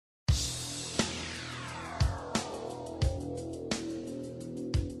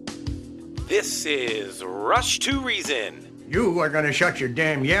This is Rush to Reason. You are going to shut your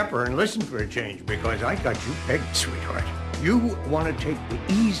damn yapper and listen for a change because I got you pegged, sweetheart. You want to take the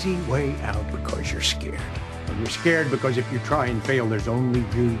easy way out because you're scared. And you're scared because if you try and fail, there's only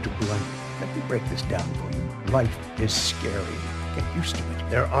you to blame. Let me break this down for you. Life is scary. Get used to it.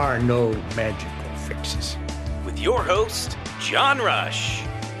 There are no magical fixes. With your host, John Rush.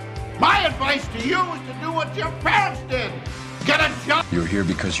 My advice to you is to do what your parents did. Get a job. You're here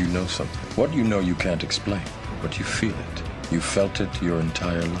because you know something. What you know you can't explain, but you feel it. You felt it your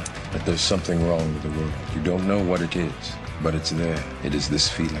entire life, that there's something wrong with the world. You don't know what it is, but it's there. It is this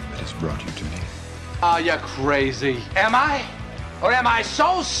feeling that has brought you to me. Are you crazy? Am I? Or am I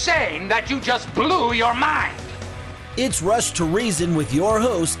so sane that you just blew your mind? It's Rush to Reason with your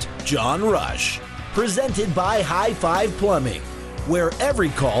host, John Rush. Presented by High Five Plumbing, where every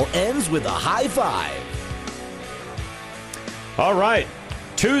call ends with a high five. All right.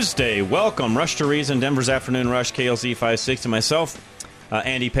 Tuesday, welcome. Rush to Reason, Denver's Afternoon Rush, KLZ 560. Myself,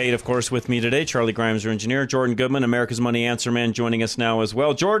 Andy Pate, of course, with me today. Charlie Grimes, our engineer. Jordan Goodman, America's Money Answer Man, joining us now as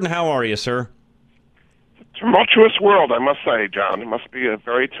well. Jordan, how are you, sir? Tumultuous world, I must say, John. It must be a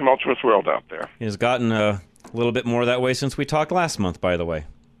very tumultuous world out there. It has gotten a little bit more that way since we talked last month, by the way.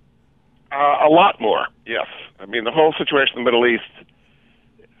 A lot more, yes. I mean, the whole situation in the Middle East,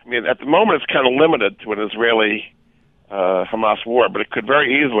 I mean, at the moment it's kind of limited to an Israeli-Hamas war, but it could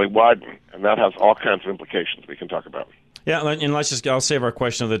very easily widen, and that has all kinds of implications we can talk about. Yeah, and I'll save our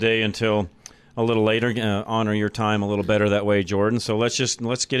question of the day until a little later, honor your time a little better that way, Jordan. So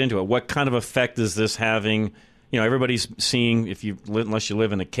let's get into it. What kind of effect is this having? You know, everybody's seeing, unless you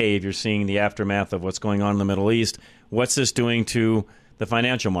live in a cave, you're seeing the aftermath of what's going on in the Middle East. What's this doing to the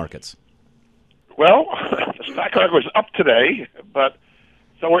financial markets? Well, the stock market was up today, but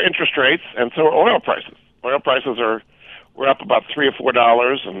so are interest rates and so are oil prices. Oil prices we're up about $3 or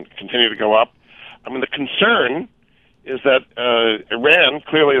 $4 and continue to go up. I mean, the concern is that Iran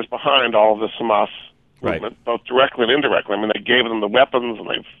clearly is behind all of this Hamas movement, right, both directly and indirectly. I mean, they gave them the weapons and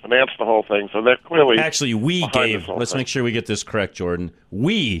they've financed the whole thing, so they're clearly actually let's make sure we get this correct, Jordan.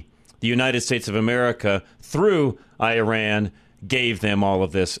 We, the United States of America, through Iran, gave them all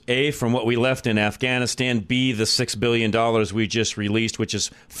of this. A, from what we left in Afghanistan. B, the $6 billion we just released, which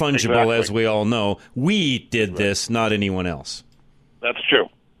is fungible, exactly, as we all know. We did this, not anyone else. That's true.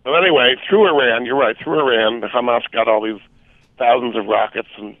 Well, anyway, through Iran, you're right, through Iran, Hamas got all these thousands of rockets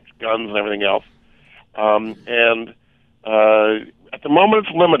and guns and everything else. And at the moment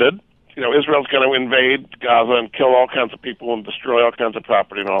it's limited. You know, Israel's going to invade Gaza and kill all kinds of people and destroy all kinds of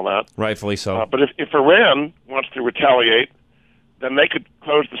property and all that. Rightfully so. But if Iran wants to retaliate, then they could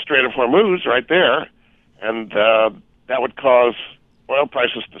close the Strait of Hormuz right there, and that would cause oil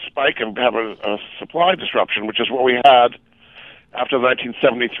prices to spike and have a supply disruption, which is what we had after the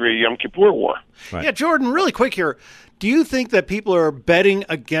 1973 Yom Kippur War. Right. Yeah, Jordan, really quick here. Do you think that people are betting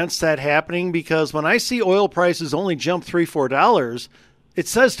against that happening? Because when I see oil prices only jump $3, $4, it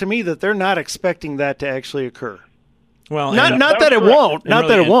says to me that they're not expecting that to actually occur. Well, not that it won't. Not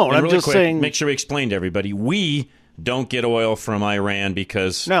that it won't. I'm just saying. Make sure we explain to everybody. We don't get oil from Iran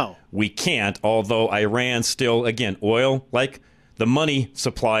because we can't, although Iran still, again, oil, like the money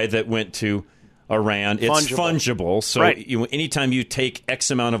supply that went to Iran, it's fungible. So right, anytime you take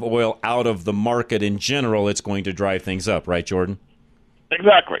X amount of oil out of the market in general, it's going to drive things up, right, Jordan?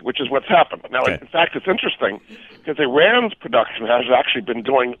 Exactly, which is what's happened. Now, in fact, it's interesting because Iran's production has actually been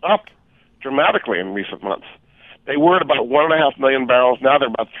going up dramatically in recent months. They were at about 1.5 million barrels. Now they're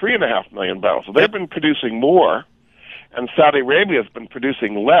about 3.5 million barrels. So they've been producing more, and Saudi Arabia has been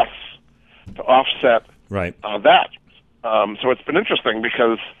producing less to offset that. So it's been interesting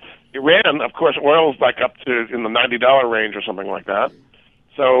because Iran, of course, oil is like up to in the $90 range or something like that.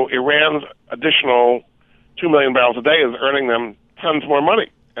 So Iran's additional 2 million barrels a day is earning them tons more money,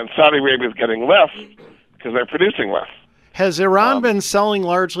 and Saudi Arabia is getting less because they're producing less. Has Iran been selling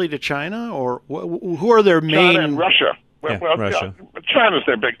largely to China, or who are their main? China and Russia. Russia. China's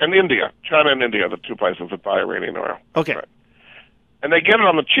their big, and India. China and India are the two places that buy Iranian oil. Okay. Right. And they get it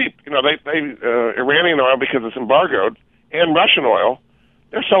on the cheap. You know, they Iranian oil, because it's embargoed, and Russian oil,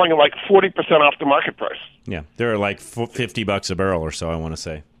 they're selling it like 40% off the market price. Yeah, they're like $50 a barrel or so, I want to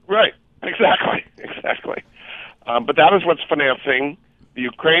say. Right. Exactly. But that is what's financing the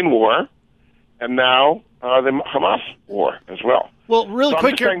Ukraine war, and now the Hamas war as well. Well, really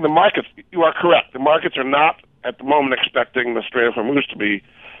quick, I'm just saying the markets. You are correct. The markets are not at the moment expecting the Strait of Hormuz to be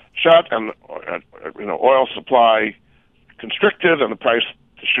shut and oil supply constricted and the price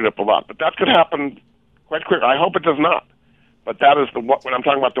to shoot up a lot. But that could happen quite quick. I hope it does not. But that is when I'm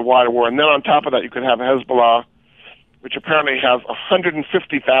talking about the wider war. And then on top of that, you could have Hezbollah, which apparently has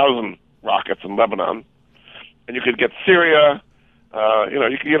 150,000 rockets in Lebanon, and you could get Syria.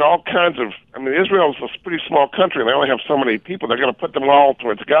 You could get all kinds of. I mean, Israel's a pretty small country, and they only have so many people. They're going to put them all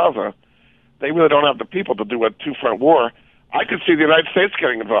towards Gaza. They really don't have the people to do a two-front war. I could see the United States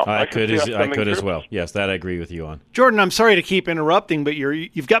getting involved. I could as well. Yes, that I agree with you on. Jordan, I'm sorry to keep interrupting, but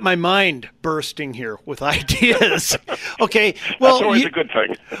you've got my mind bursting here with ideas. Okay, well, that's always a good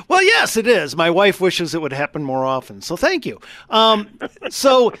thing. Well, yes, it is. My wife wishes it would happen more often, so thank you.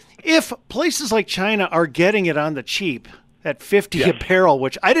 So if places like China are getting it on the cheap at $50 a barrel,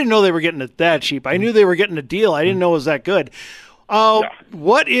 which I didn't know they were getting it that cheap. I knew they were getting a deal. I didn't know it was that good.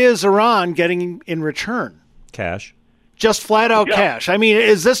 What is Iran getting in return? Cash. Just flat out cash. I mean,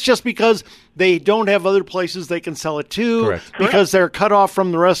 is this just because they don't have other places they can sell it to? Correct. Because they're cut off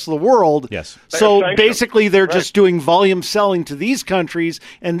from the rest of the world? Yes. So basically they're just doing volume selling to these countries,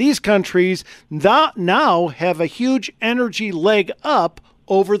 and these countries now have a huge energy leg up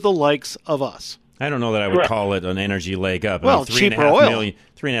over the likes of us. I don't know that I would call it an energy leg up. Well, cheaper oil.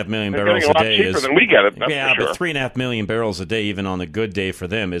 3.5 million They're barrels getting a lot day cheaper is than we get it. That's yeah, for sure. but 3.5 million barrels a day, even on a good day for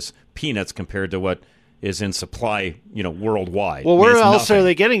them, is peanuts compared to what is in supply, worldwide. Well, where else are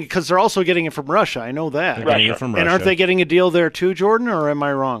they getting it? Because they're also getting it from Russia. I know that. They're getting it from Russia. And aren't they getting a deal there too, Jordan, or am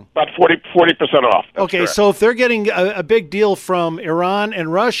I wrong? About 40% off. That's okay, correct. so if they're getting a big deal from Iran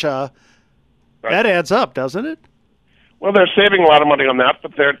and Russia, that adds up, doesn't it? Well, they're saving a lot of money on that,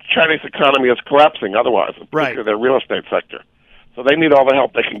 but their Chinese economy is collapsing otherwise, particularly their real estate sector. So they need all the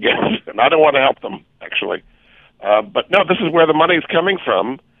help they can get, and I don't want to help them, actually. But no, this is where the money is coming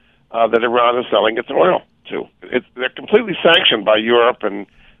from that Iran is selling its oil to. They're completely sanctioned by Europe and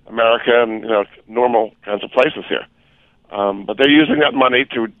America and normal kinds of places here. But they're using that money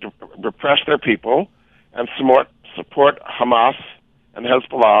to repress their people and support Hamas and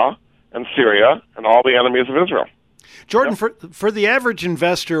Hezbollah and Syria and all the enemies of Israel. Jordan, for the average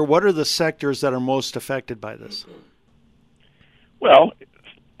investor, what are the sectors that are most affected by this? Well,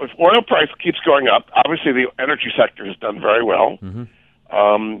 if oil price keeps going up, obviously the energy sector has done very well. Mm-hmm.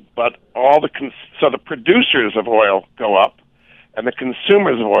 But so the producers of oil go up, and the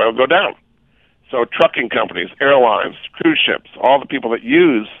consumers of oil go down. So trucking companies, airlines, cruise ships, all the people that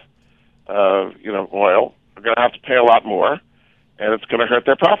use oil are going to have to pay a lot more, and it's going to hurt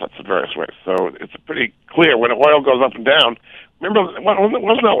their profits in various ways. So it's pretty clear when oil goes up and down. Remember, it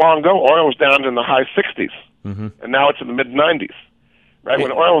wasn't that long ago, oil was down in the high 60s, and now it's in the mid-90s. Right,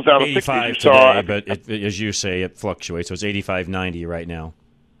 when oil was down to 60s, you saw... but as you say, it fluctuates. So it's 85.90 right now.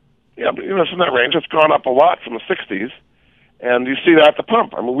 Yeah, but it's in that range. It's gone up a lot from the 60s, and you see that at the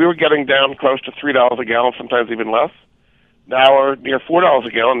pump. I mean, we were getting down close to $3 a gallon, sometimes even less. Now we're near $4 a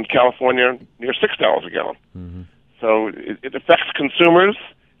gallon. In California, near $6 a gallon. Mm-hmm. So it affects consumers.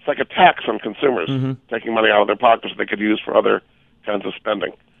 It's like a tax on consumers, taking money out of their pockets they could use for other kinds of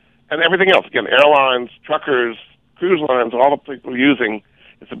spending. And everything else, again, airlines, truckers, cruise lines, all the people using,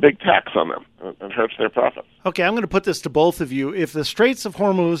 it's a big tax on them. It hurts their profits. Okay, I'm going to put this to both of you. If the Straits of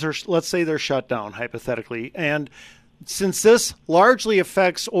Hormuz are, let's say they're shut down, hypothetically, and since this largely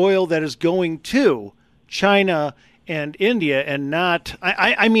affects oil that is going to China and India and not,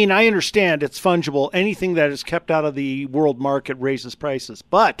 I mean, I understand it's fungible. Anything that is kept out of the world market raises prices.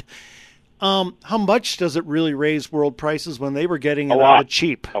 But how much does it really raise world prices when they were getting it out of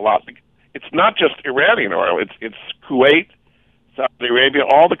cheap? A lot. It's not just Iranian oil. It's Kuwait, Saudi Arabia,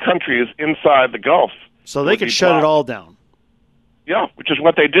 all the countries inside the Gulf. So they could shut it all down. Yeah, which is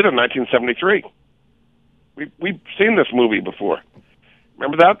what they did in 1973. We've seen this movie before.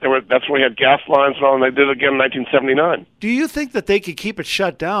 Remember that? That's when we had gas lines and all, and they did it again in 1979. Do you think that they could keep it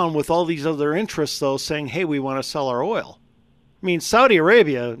shut down with all these other interests, though, saying, hey, we want to sell our oil? I mean, Saudi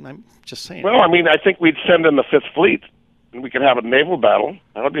Arabia, I'm just saying. Well, I mean, I think we'd send in the Fifth Fleet, and we could have a naval battle.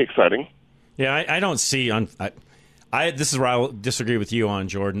 That would be exciting. Yeah, I don't see this is where I'll disagree with you on,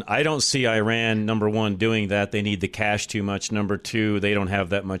 Jordan. I don't see Iran, number one, doing that. They need the cash too much. Number two, they don't have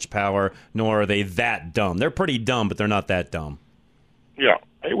that much power, nor are they that dumb. They're pretty dumb, but they're not that dumb. Yeah,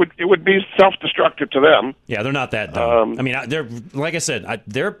 it would be self-destructive to them. Yeah, they're not that dumb. I mean, they're like I said,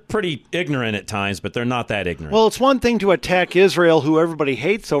 they're pretty ignorant at times, but they're not that ignorant. Well, it's one thing to attack Israel, who everybody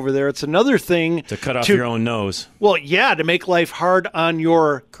hates over there. It's another thing to cut off your own nose. Well, yeah, to make life hard on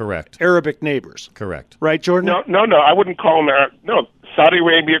your Arabic neighbors. Correct. Right, Jordan? No, I wouldn't call them no. Saudi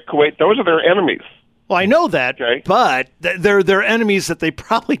Arabia, Kuwait, those are their enemies. Well, I know that, but they're enemies that they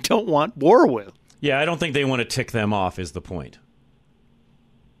probably don't want war with. Yeah, I don't think they want to tick them off. Is the point?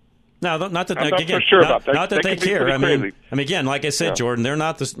 No, not that. I'm again, not for sure about that. Not that they care. I mean, again, like I said, Yeah. Jordan, they're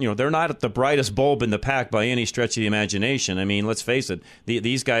not they're not the brightest bulb in the pack by any stretch of the imagination. I mean, let's face it;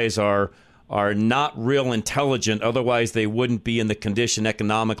 these guys are are not real intelligent. Otherwise, they wouldn't be in the condition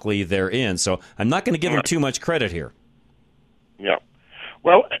economically they're in. So I'm not going to give them too much credit here. Yeah.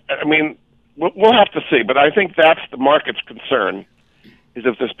 Well, I mean, we'll have to see. But I think that's the market's concern, is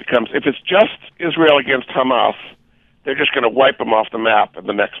if it's just Israel against Hamas, they're just going to wipe them off the map in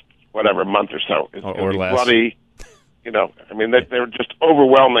the next, month or so. It's or less. Bloody. I mean, they're just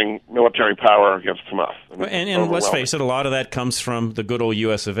overwhelming military power against Hamas. And let's face it, a lot of that comes from the good old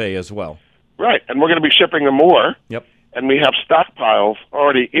US of A as well. Right, and we're going to be shipping them more. Yep. And we have stockpiles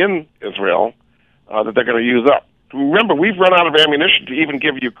already in Israel that they're going to use up. Remember, we've run out of ammunition to even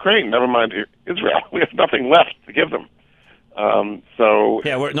give Ukraine, never mind Israel. We have nothing left to give them.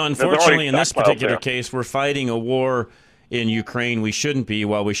 Unfortunately, in this particular case, we're fighting a war in Ukraine we shouldn't be,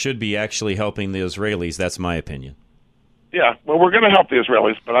 while we should be actually helping the Israelis. That's my opinion. Yeah, well, we're going to help the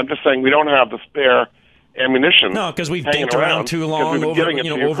Israelis, but I'm just saying we don't have the spare ammunition. No, because we've dinked around too long over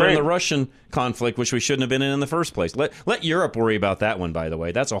in the Russian conflict, which we shouldn't have been in the first place. Let Europe worry about that one, by the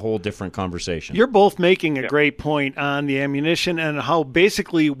way. That's a whole different conversation. You're both making a great point on the ammunition and how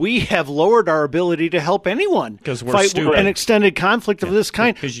basically we have lowered our ability to help anyone because we're fight stupid. An extended conflict of this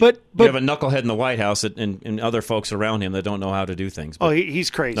kind. But you have a knucklehead in the White House and other folks around him that don't know how to do things. But he's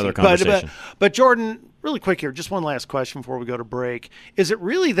crazy. Another conversation. But Jordan, really quick here, just one last question before we go to break. Is it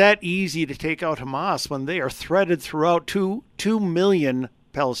really that easy to take out Hamas when they are threaded throughout 2 million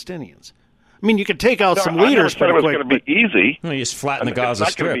Palestinians? I mean, you could take out some leaders pretty quick. It's going to be easy. No, you just flatten the Gaza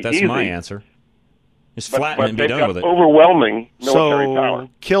Strip. That's my answer. Just flatten it and be done with it. Overwhelming military power.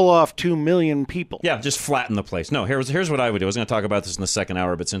 Kill off 2 million people. Yeah, just flatten the place. No, here's what I would do. I was going to talk about this in the second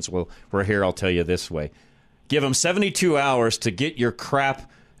hour, but since we're here, I'll tell you this way. Give them 72 hours to get your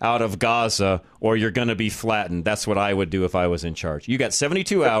crap out of Gaza, or you're going to be flattened. That's what I would do if I was in charge. You got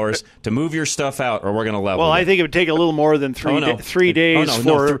 72 hours to move your stuff out, or we're going to level. Well, I think it would take a little more than 3 days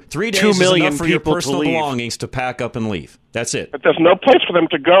for 3 days 2 million is enough for your personal belongings to pack up and leave. That's it. But there's no place for them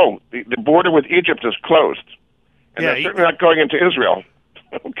to go. The border with Egypt is closed, and they're certainly not going into Israel.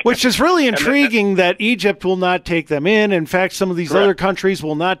 Okay. Which is really intriguing that Egypt will not take them in. In fact, some of these other countries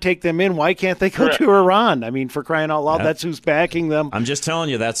will not take them in. Why can't they go to Iran? I mean, for crying out loud, that's who's backing them. I'm just telling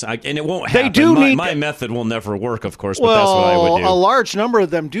you, and it won't happen. They do my method will never work, of course, but that's what I would do. A large number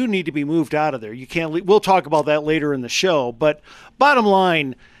of them do need to be moved out of there. You can't. We'll talk about that later in the show. But bottom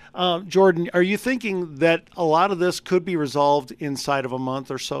line, Jordan, are you thinking that a lot of this could be resolved inside of a month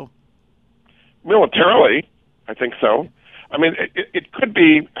or so? Militarily, I think so. I mean, it could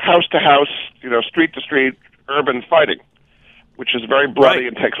be house to house, street to street, urban fighting, which is very bloody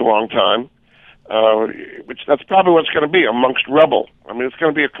and takes a long time. That's probably what it's going to be amongst rebel. I mean, it's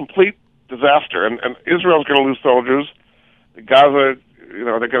going to be a complete disaster, and Israel's going to lose soldiers. Gaza,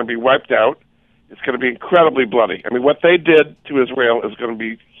 they're going to be wiped out. It's going to be incredibly bloody. I mean, what they did to Israel is going to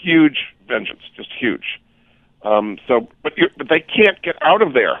be huge vengeance, just huge. But they can't get out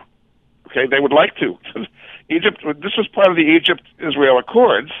of there. Okay, they would like to. Egypt. This was part of the Egypt-Israel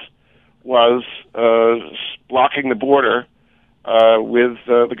Accords, was blocking the border with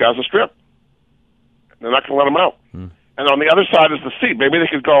the Gaza Strip. They're not going to let them out. And on the other side is the sea. Maybe they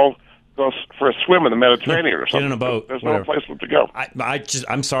could go for a swim in the Mediterranean or something. Get in a boat. There's no place for them to go.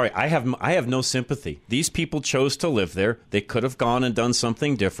 I'm sorry. I have no sympathy. These people chose to live there. They could have gone and done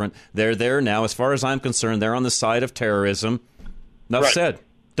something different. They're there now. As far as I'm concerned, they're on the side of terrorism. Enough said.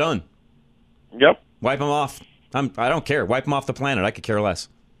 Done. Yep. Wipe them off. I don't care. Wipe them off the planet. I could care less.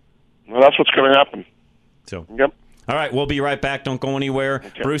 Well, that's what's going to happen. So. Yep. All right, we'll be right back. Don't go anywhere.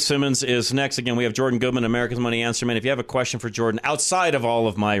 Okay. Bruce Simmons is next. Again, we have Jordan Goodman, America's Money Answer Man. If you have a question for Jordan outside of all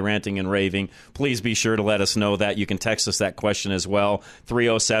of my ranting and raving, please be sure to let us know that. You can text us that question as well,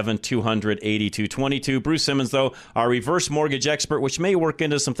 307-200-8222. Bruce Simmons, though, our reverse mortgage expert, which may work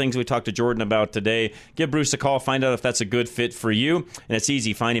into some things we talked to Jordan about today. Give Bruce a call. Find out if that's a good fit for you. And it's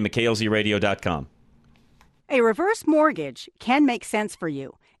easy. Find him at klzradio.com. A reverse mortgage can make sense for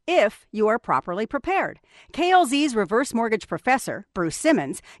you if you are properly prepared. KLZ's reverse mortgage professor, Bruce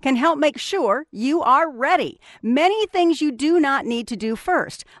Simmons, can help make sure you are ready. Many things you do not need to do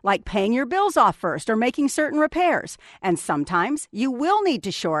first, like paying your bills off first or making certain repairs. And sometimes you will need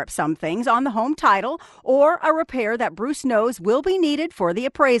to shore up some things on the home title or a repair that Bruce knows will be needed for the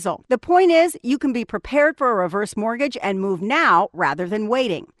appraisal. The point is, you can be prepared for a reverse mortgage and move now rather than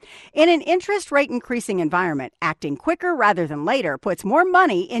waiting. In an interest rate increasing environment, acting quicker rather than later puts more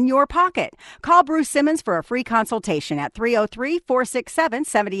money in your pocket. Call Bruce Simmons for a free consultation at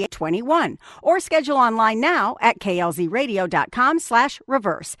 303-467-7821 or schedule online now at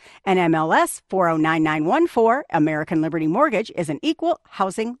klzradio.com/reverse. NMLS 409914. American Liberty Mortgage is an equal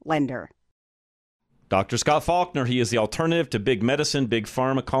housing lender. Dr. Scott Faulkner, he is the alternative to big medicine, big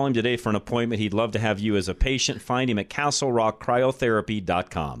pharma. Call him today for an appointment. He'd love to have you as a patient. Find him at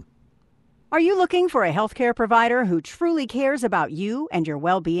castlerockcryotherapy.com. Are you looking for a healthcare provider who truly cares about you and your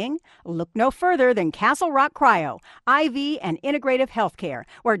well-being? Look no further than Castle Rock Cryo, IV and integrative healthcare,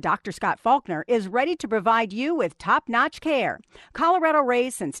 where Dr. Scott Faulkner is ready to provide you with top-notch care. Colorado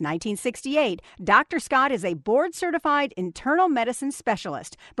raised since 1968, Dr. Scott is a board-certified internal medicine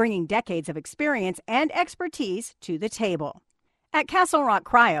specialist, bringing decades of experience and expertise to the table. At Castle Rock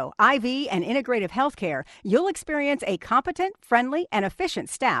Cryo, IV, and Integrative Healthcare, you'll experience a competent, friendly, and efficient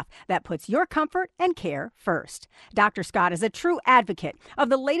staff that puts your comfort and care first. Dr. Scott is a true advocate of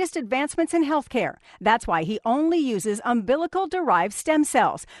the latest advancements in healthcare. That's why he only uses umbilical-derived stem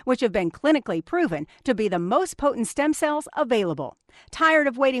cells, which have been clinically proven to be the most potent stem cells available. Tired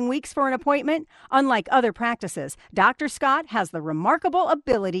of waiting weeks for an appointment? Unlike other practices, Dr. Scott has the remarkable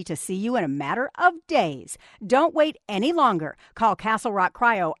ability to see you in a matter of days. Don't wait any longer. Call Castle Rock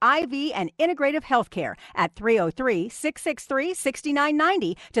Cryo IV and Integrative Healthcare at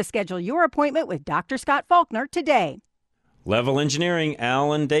 303-663-6990 to schedule your appointment with Dr. Scott Faulkner today. Level Engineering,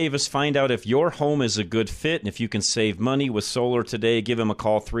 Alan Davis. Find out if your home is a good fit and if you can save money with solar today. Give him a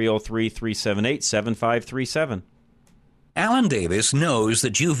call, 303-378-7537. Alan Davis knows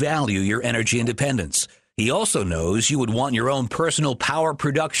that you value your energy independence. He also knows you would want your own personal power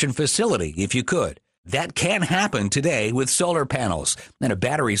production facility if you could. That can happen today with solar panels and a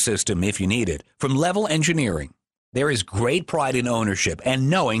battery system if you need it from Level Engineering. There is great pride in ownership and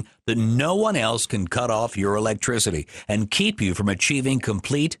knowing that no one else can cut off your electricity and keep you from achieving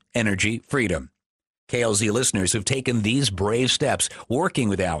complete energy freedom. KLZ listeners have taken these brave steps working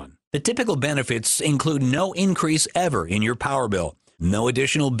with Alan. The typical benefits include no increase ever in your power bill, no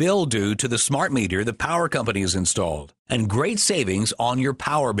additional bill due to the smart meter the power company has installed, and great savings on your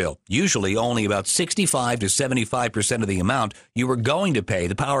power bill, usually only about 65 to 75% of the amount you were going to pay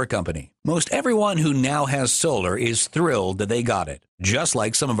the power company. Most everyone who now has solar is thrilled that they got it, just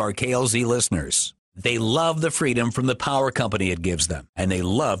like some of our KLZ listeners. They love the freedom from the power company it gives them, and they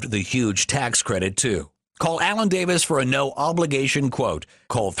loved the huge tax credit too. Call Alan Davis for a no-obligation quote.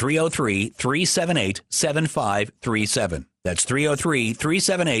 Call 303-378-7537. That's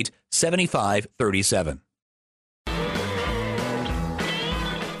 303-378-7537.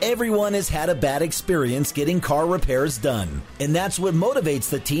 Everyone has had a bad experience getting car repairs done, and that's what motivates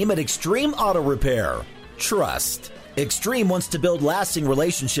the team at Extreme Auto Repair. Trust. Extreme wants to build lasting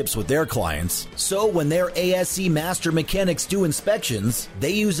relationships with their clients, so when their ASE master mechanics do inspections, they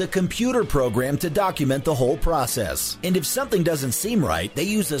use a computer program to document the whole process. And if something doesn't seem right, they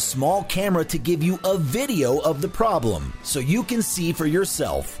use a small camera to give you a video of the problem, so you can see for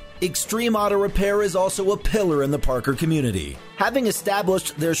yourself. Extreme Auto Repair is also a pillar in the Parker community, having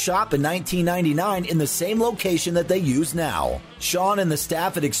established their shop in 1999 in the same location that they use now. Sean and the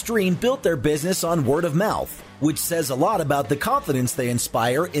staff at Extreme built their business on word of mouth, which says a lot about the confidence they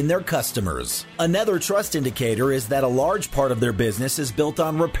inspire in their customers. Another trust indicator is that a large part of their business is built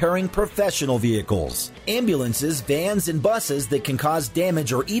on repairing professional vehicles, ambulances, vans, and buses that can cause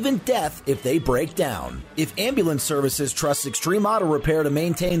damage or even death if they break down. If ambulance services trust Extreme Auto Repair to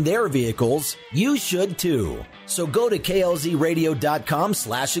maintain their vehicles, you should too. So go to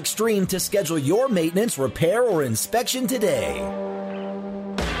klzradio.com/extreme to schedule your maintenance, repair, or inspection today.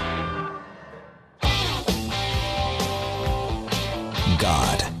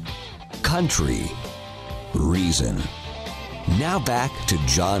 God, country, reason. Now back to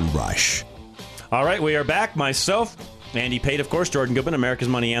John Rush. All right, we are back. Myself, Andy Pate, of course, Jordan Goodman, America's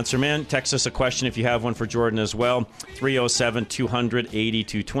Money Answer Man. Text us a question if you have one for Jordan as well.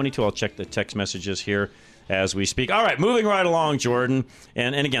 307-200-8222. I'll check the text messages here as we speak. All right, moving right along, Jordan.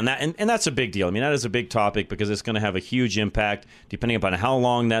 And again, that's a big deal. I mean, that is a big topic because it's going to have a huge impact depending upon how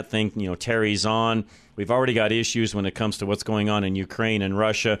long that thing, tarries on. We've already got issues when it comes to what's going on in Ukraine and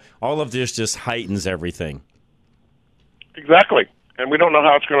Russia. All of this just heightens everything. Exactly. And we don't know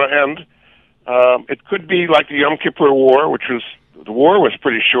how it's going to end. It could be like the Yom Kippur War, the war was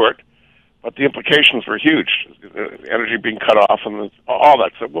pretty short, but the implications were huge. Energy being cut off and all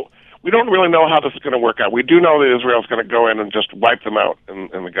that. So we don't really know how this is going to work out. We do know that Israel's going to go in and just wipe them out in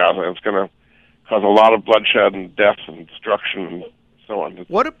the Gaza. It's going to cause a lot of bloodshed and death and destruction and so on.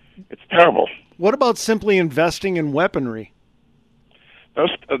 It's terrible. What about simply investing in weaponry?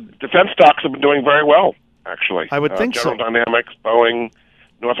 Those defense stocks have been doing very well, actually. I would think General so. Dynamics, Boeing,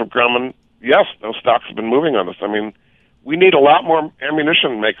 Northrop Grumman. Yes, those stocks have been moving on us. I mean, we need a lot more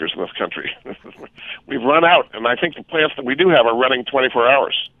ammunition makers in this country. We've run out, and I think the plants that we do have are running 24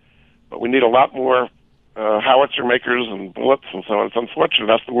 hours. But we need a lot more howitzer makers and bullets and so on. It's unfortunate.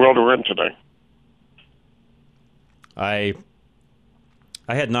 That's the world we're in today. I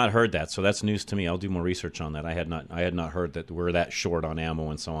had not heard that, so that's news to me. I'll do more research on that. I had not heard that we're that short on ammo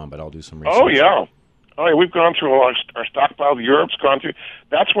and so on, but I'll do some research. Oh yeah, we've gone through our stockpile. Europe's gone through.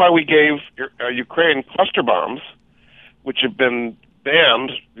 That's why we gave Ukraine cluster bombs, which have been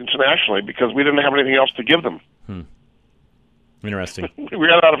banned internationally because we didn't have anything else to give them. Interesting. We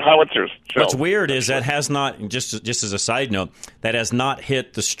ran out of howitzers. What's weird is that has not, just as a side note, that has not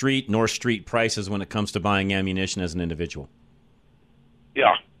hit the street nor street prices when it comes to buying ammunition as an individual.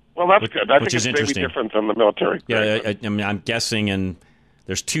 Yeah. Well, that's good. I think is it's maybe different than the military. Yeah, I mean, I'm guessing, and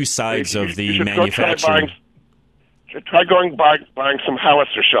there's two sides of the you manufacturing. Try going buying some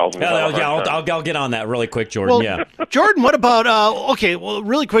howitzer shells. I'll get on that really quick, Jordan. Well, Jordan, what about,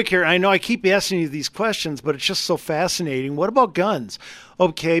 really quick here. I know I keep asking you these questions, but it's just so fascinating. What about guns?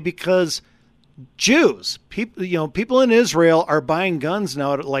 Okay, because Jews, people in Israel are buying guns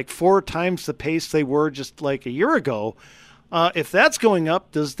now at like 4 times the pace they were just like a year ago. If that's going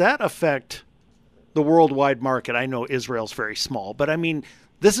up, does that affect the worldwide market? I know Israel's very small, but I mean,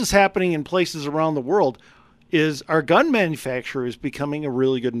 this is happening in places around the world. Are gun manufacturers becoming a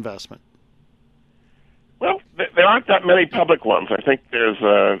really good investment? Well, there aren't that many public ones. I think there's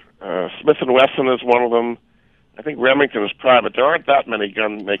Smith & Wesson is one of them. I think Remington is private. There aren't that many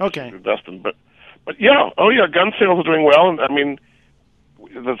gun makers to invest in. But gun sales are doing well. And I mean,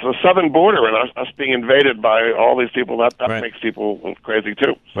 the southern border and us being invaded by all these people, that right. makes people crazy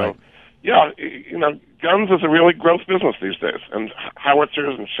too. So, right. Guns is a really growth business these days. And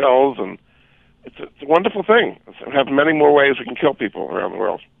howitzers and shells and it's a wonderful thing. We have many more ways we can kill people around the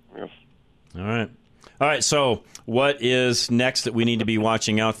world. Yes. All right. So what is next that we need to be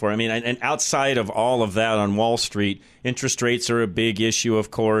watching out for? I mean, and outside of all of that on Wall Street, interest rates are a big issue,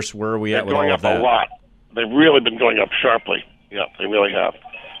 of course. Where are we at with all of that? They're going up a lot. They've really been going up sharply. Yeah, they really have.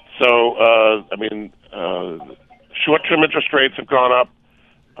 So, short-term interest rates have gone up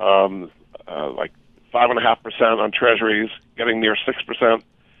like 5.5% on treasuries, getting near 6%.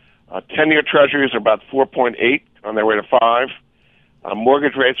 10-year treasuries are about 4.8 on their way to 5.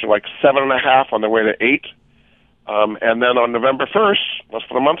 Mortgage rates are like 7.5 on their way to 8. And then on November 1st, less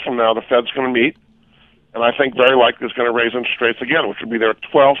than a month from now, the Fed's going to meet, and I think very likely is going to raise interest rates again, which would be their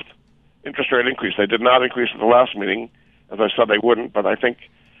 12th interest rate increase. They did not increase at the last meeting, as I said they wouldn't, but I think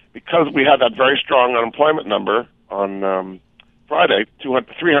because we had that very strong unemployment number on Friday,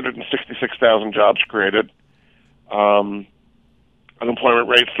 366,000 jobs created, unemployment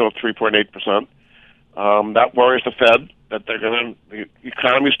rate still at 3.8%. That worries the Fed that the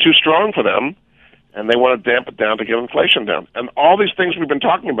economy's too strong for them, and they want to damp it down to get inflation down. And all these things we've been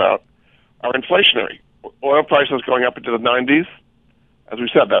talking about are inflationary. Oil prices going up into the 90s, as we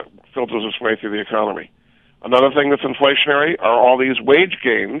said, that filters its way through the economy. Another thing that's inflationary are all these wage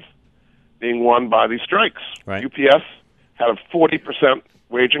gains being won by these strikes. Right. UPS had a 40%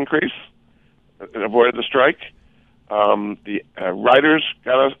 wage increase, avoided the strike. The writers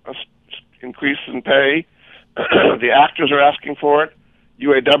got a increase in pay. The actors are asking for it.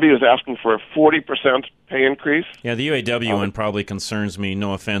 UAW is asking for a 40% pay increase. Yeah, the UAW one probably concerns me,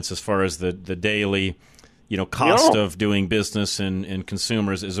 no offense, as far as the daily cost of doing business and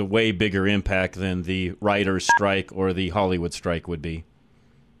consumers is a way bigger impact than the writers' strike or the Hollywood strike would be.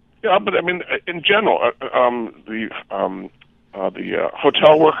 Yeah, but I mean, in general, the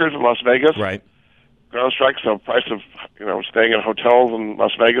hotel workers in Las Vegas, right, going on strike. So price of staying in hotels in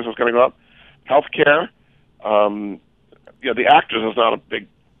Las Vegas is going to go up. Healthcare, the actors is not a big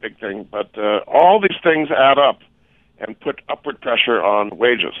thing, but all these things add up and put upward pressure on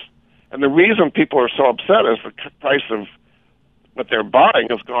wages. And the reason people are so upset is the price of what they're buying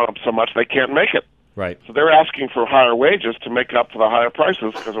has gone up so much they can't make it. Right. So they're asking for higher wages to make up for the higher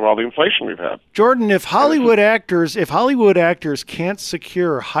prices because of all the inflation we've had. Jordan, if Hollywood actors can't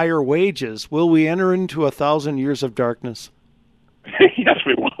secure higher wages, will we enter into 1,000 years of darkness? Yes,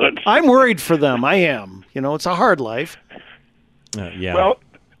 we would. I'm worried for them. I am. It's a hard life. Yeah. Well,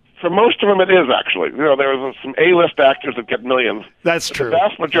 for most of them, it is actually. There's some A-list actors that get millions. That's true. The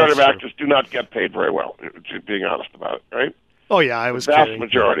vast majority of actors do not get paid very well. Being honest about it, right? Oh yeah, I was the vast kidding.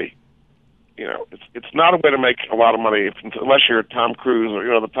 majority. It's not a way to make a lot of money unless you're Tom Cruise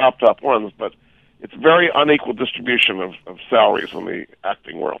or the top ones. But it's very unequal distribution of salaries in the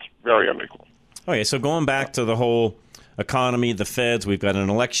acting world. Very unequal. Okay, so going back to the whole economy, the feds, we've got an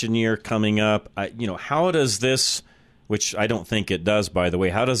election year coming up. How does this, which I don't think it does, by the way,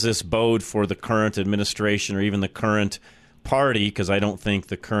 how does this bode for the current administration or even the current party? Because I don't think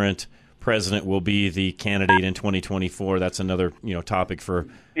the current president will be the candidate in 2024. That's another topic for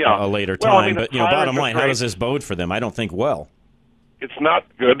a later time. But bottom line, how does this bode for them? I don't think well. It's not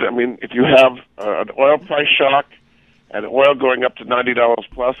good. I mean, if you have an oil price shock, and oil going up to $90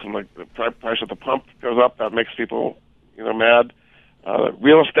 plus, and the price at the pump goes up. That makes people, mad.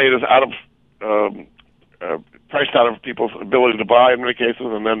 Real estate is priced out of people's ability to buy in many cases,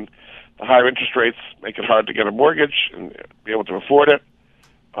 and then the higher interest rates make it hard to get a mortgage and be able to afford it.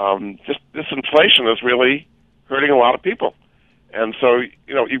 Just this inflation is really hurting a lot of people. And so,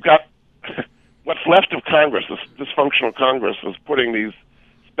 you've got what's left of Congress, this dysfunctional Congress, is putting these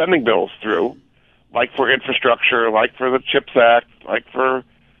spending bills through, like for infrastructure, like for the CHIPS Act, like for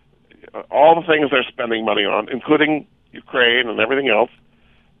all the things they're spending money on, including Ukraine and everything else.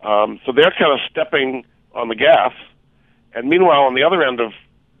 So they're kind of stepping on the gas. And meanwhile, on the other end of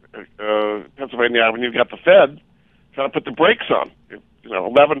Pennsylvania Avenue, you've got the Fed trying to put the brakes on.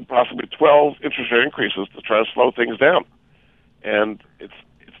 11, possibly 12 interest rate increases to try to slow things down. And it's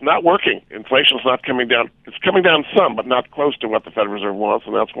not working. Inflation's not coming down. It's coming down some, but not close to what the Federal Reserve wants,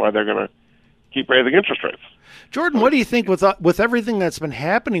 and that's why they're going to keep raising interest rates. Jordan, what do you think with everything that's been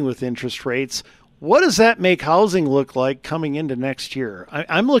happening with interest rates? What does that make housing look like coming into next year?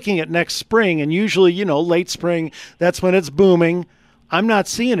 I'm looking at next spring, and usually, late spring, that's when it's booming. I'm not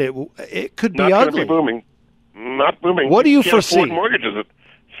seeing it. It could be ugly. Not going to be booming. Not booming. What do you can't foresee? Afford mortgages at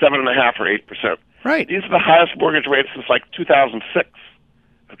 7.5% or 8%. Right. These are the highest mortgage rates since 2006.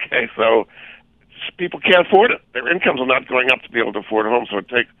 Okay, so people can't afford it. Their incomes are not going up to be able to afford a home, so it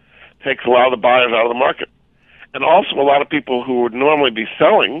takes a lot of the buyers out of the market. And also, a lot of people who would normally be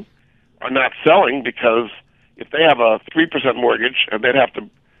selling are not selling because if they have a 3% mortgage and they'd have to,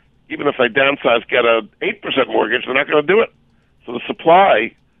 even if they downsize, get a 8% mortgage, they're not going to do it. So the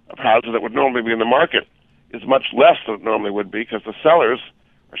supply of houses that would normally be in the market is much less than it normally would be because the sellers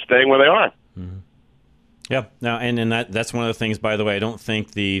are staying where they are. Mm-hmm. Yeah. Now, and that's one of the things, by the way, I don't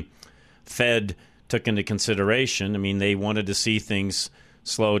think the Fed took into consideration. I mean, they wanted to see things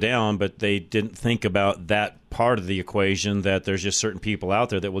slow down, but they didn't think about that part of the equation, that there's just certain people out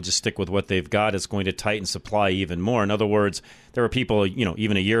there that will just stick with what they've got. It's going to tighten supply even more. In other words, there were people,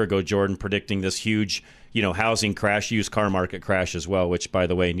 even a year ago, Jordan, predicting this huge, housing crash, used car market crash as well, which, by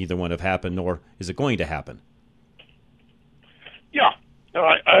the way, neither one have happened, nor is it going to happen. Yeah. No,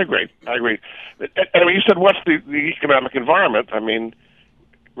 I agree. And you said, what's the economic environment? I mean,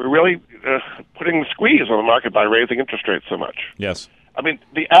 we're really putting the squeeze on the market by raising interest rates so much. Yes. I mean,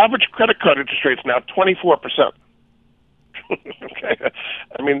 the average credit card interest rate is now 24%. Okay?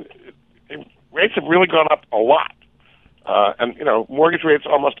 I mean, rates have really gone up a lot. And, mortgage rates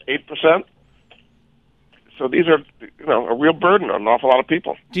almost 8%. So these are, a real burden on an awful lot of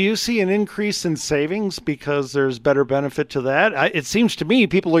people. Do you see an increase in savings because there's better benefit to that? It seems to me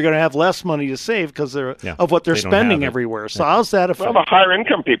people are going to have less money to save because of what they're spending everywhere. So how's that affect? Well, the higher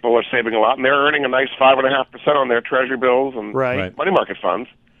income people are saving a lot, and they're earning a nice 5.5% on their treasury bills and money market funds.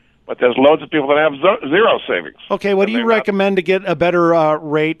 But there's loads of people that have zero savings. Okay, what do you recommend to get a better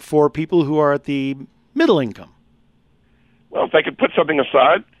rate for people who are at the middle income? Well, if they could put something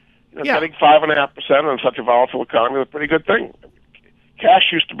aside. Getting 5.5% in such a volatile economy is a pretty good thing.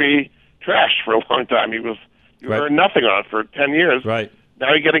 Cash used to be trash for a long time. You earned nothing on it for 10 years. Right.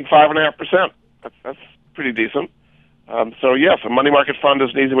 Now you're getting 5.5%. That's pretty decent. So yes, a money market fund is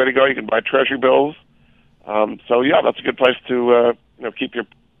an easy way to go. You can buy treasury bills. That's a good place to keep your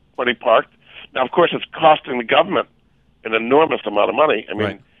money parked. Now, of course, it's costing the government an enormous amount of money. I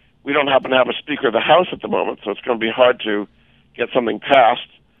mean, we don't happen to have a Speaker of the House at the moment, so it's going to be hard to get something passed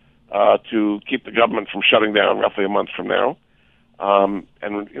to keep the government from shutting down roughly a month from now. And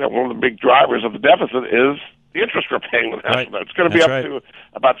one of the big drivers of the deficit is the interest we're paying. It's going to be up to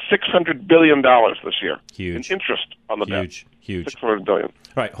about $600 billion this year in interest on the debt. Huge. $600 billion. All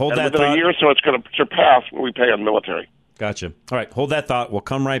right, hold that within thought. a year or so, it's going to surpass what we pay on military. Gotcha. All right, hold that thought. We'll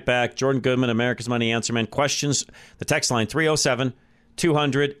come right back. Jordan Goodman, America's Money Answer Man. Questions, the text line,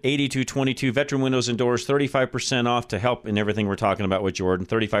 307-200-8222. Veteran Windows and Doors, 35% off to help in everything we're talking about with Jordan.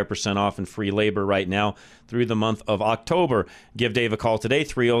 35% off and free labor right now through the month of October. Give Dave a call today,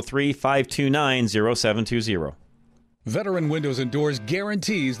 303-529-0720. Veteran Windows and Doors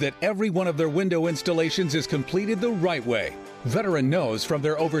guarantees that every one of their window installations is completed the right way. Veteran knows from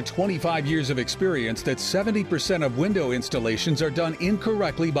their over 25 years of experience that 70% of window installations are done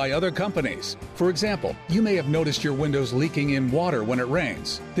incorrectly by other companies. For example, you may have noticed your windows leaking in water when it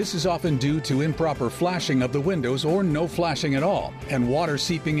rains. This is often due to improper flashing of the windows or no flashing at all, and water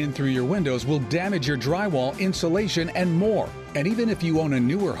seeping in through your windows will damage your drywall, insulation, and more. And even if you own a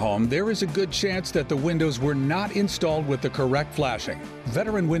newer home, there is a good chance that the windows were not installed with the correct flashing.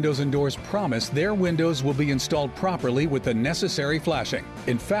 Veteran Windows and Doors promise their windows will be installed properly with the necessary flashing.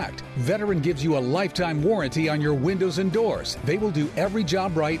 In fact, Veteran gives you a lifetime warranty on your windows and doors. They will do every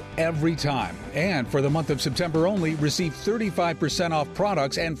job right every time. And for the month of September only, receive 35% off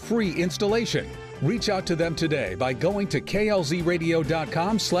products and free installation. Reach out to them today by going to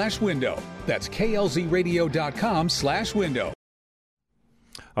klzradio.com/window. That's klzradio.com/window.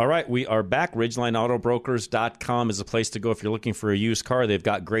 All right, we are back. RidgelineAutobrokers.com is a place to go if you're looking for a used car. They've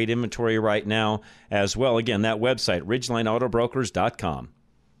got great inventory right now as well. Again, that website, RidgelineAutobrokers.com.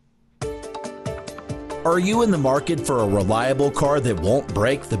 Are you in the market for a reliable car that won't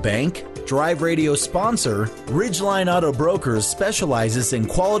break the bank? Drive Radio sponsor, Ridgeline Auto Brokers specializes in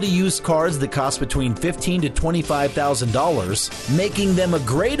quality used cars that cost between $15,000 to $25,000, making them a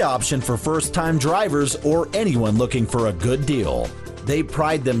great option for first-time drivers or anyone looking for a good deal. They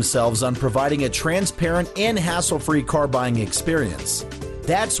pride themselves on providing a transparent and hassle-free car buying experience.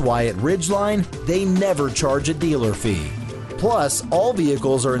 That's why at Ridgeline, they never charge a dealer fee. Plus, all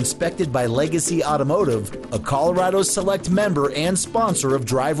vehicles are inspected by Legacy Automotive, a Colorado Select member and sponsor of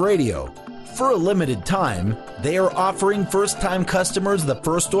Drive Radio. For a limited time, they are offering first-time customers the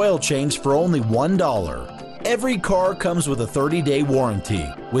first oil change for only $1. Every car comes with a 30-day warranty,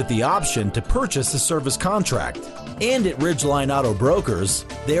 with the option to purchase a service contract. And at Ridgeline Auto Brokers,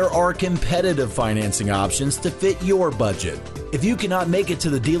 there are competitive financing options to fit your budget. If you cannot make it to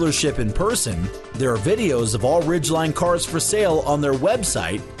the dealership in person, there are videos of all Ridgeline cars for sale on their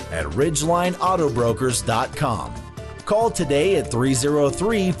website at RidgelineAutobrokers.com. Call today at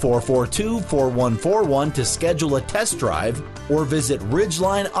 303-442-4141 to schedule a test drive or visit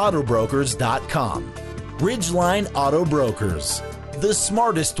RidgelineAutobrokers.com. Ridgeline Auto Brokers, the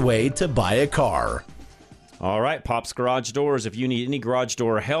smartest way to buy a car. All right, Pop's Garage Doors. If you need any garage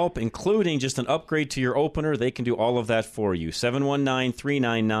door help, including just an upgrade to your opener, they can do all of that for you.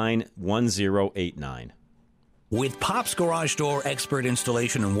 719-399-1089. With Pop's Garage Door expert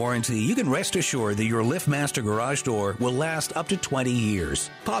installation and warranty, you can rest assured that your LiftMaster garage door will last up to 20 years.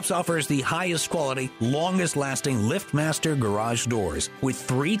 Pop's offers the highest quality, longest lasting LiftMaster garage doors with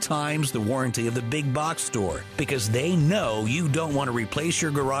 3 times the warranty of the big box store, because they know you don't want to replace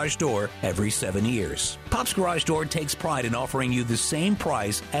your garage door every 7 years. Pop's Garage Door takes pride in offering you the same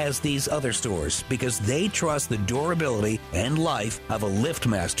price as these other stores because they trust the durability and life of a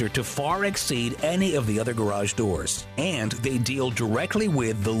LiftMaster to far exceed any of the other garage doors. And they deal directly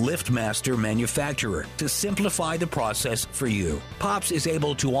with the LiftMaster manufacturer to simplify the process for you. Pops is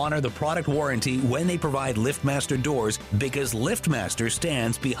able to honor the product warranty when they provide LiftMaster doors because LiftMaster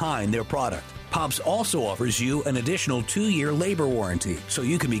stands behind their product. Pops also offers you an additional 2-year labor warranty, so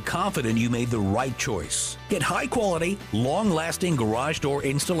you can be confident you made the right choice. Get high-quality, long-lasting garage door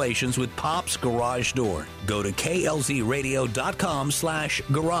installations with Pops Garage Door. Go to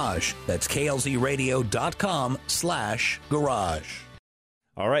klzradio.com/garage. That's klzradio.com/garage.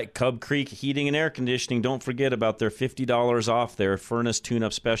 All right, Cub Creek Heating and Air Conditioning. Don't forget about their $50 off their furnace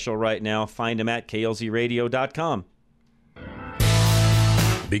tune-up special right now. Find them at klzradio.com.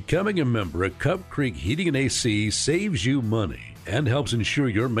 Becoming a member at Cub Creek Heating and AC saves you money and helps ensure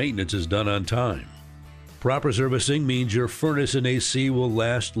your maintenance is done on time. Proper servicing means your furnace and AC will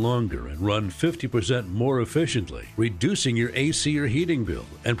last longer and run 50% more efficiently, reducing your AC or heating bill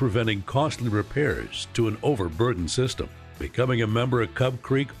and preventing costly repairs to an overburdened system. Becoming a member at Cub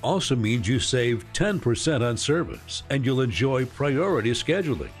Creek also means you save 10% on service and you'll enjoy priority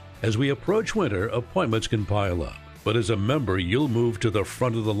scheduling. As we approach winter, appointments can pile up. But as a member, you'll move to the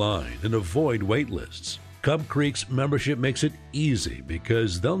front of the line and avoid wait lists. Cub Creek's membership makes it easy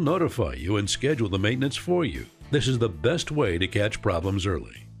because they'll notify you and schedule the maintenance for you. This is the best way to catch problems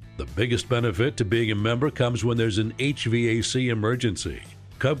early. The biggest benefit to being a member comes when there's an HVAC emergency.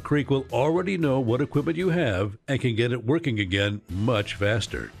 Cub Creek will already know what equipment you have and can get it working again much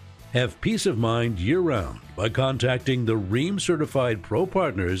faster. Have peace of mind year-round by contacting the REAM-certified pro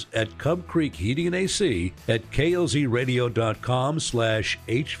partners at Cub Creek Heating and AC at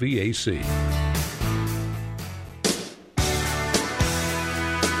klzradio.com/HVAC.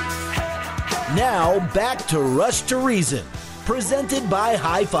 Now, back to Rush to Reason, presented by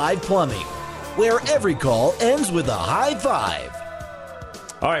High Five Plumbing, where every call ends with a high five.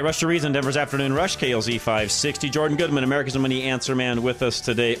 All right, Rush to Reason, Denver's Afternoon Rush, KLZ 560. Jordan Goodman, America's Money Answer Man, with us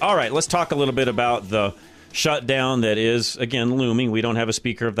today. All right, let's talk a little bit about the shutdown that is, again, looming. We don't have a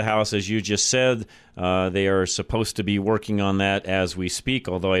Speaker of the House, as you just said. They are supposed to be working on that as we speak,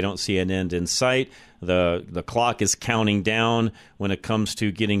 although I don't see an end in sight. The clock is counting down when it comes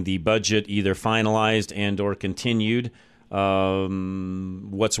to getting the budget either finalized and or continued.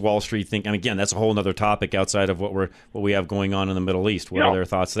 What's Wall Street think? And again, that's a whole other topic outside of what we have going on in the Middle East. What are their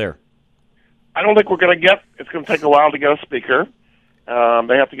thoughts there? I don't think we're going to get. It's going to take a while to get a speaker.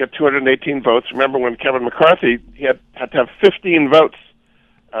 They have to get 218 votes. Remember when Kevin McCarthy, he had to have 15 votes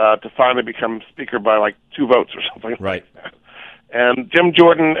to finally become speaker by like 2 votes or something. Right. Like that. And Jim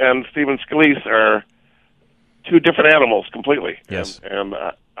Jordan and Stephen Scalise are 2 different animals completely. Yes. And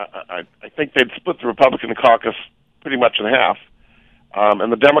I think they'd split the Republican caucus pretty much in half.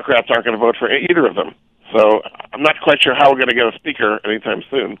 And the Democrats aren't going to vote for either of them. So I'm not quite sure how we're going to get a speaker anytime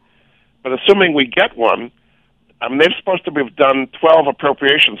soon. But assuming we get one, I mean, they're supposed to have done 12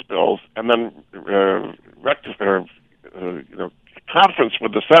 appropriations bills and then conference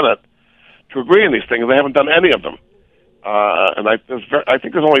with the Senate to agree on these things. They haven't done any of them. And I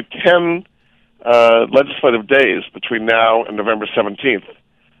think there's only 10 legislative days between now and November 17th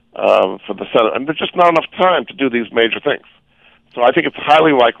for the Senate. And there's just not enough time to do these major things. So I think it's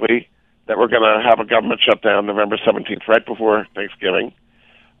highly likely that we're going to have a government shutdown November 17th, right before Thanksgiving.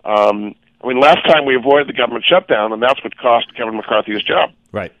 I mean, last time we avoided the government shutdown, and that's what cost Kevin McCarthy his job.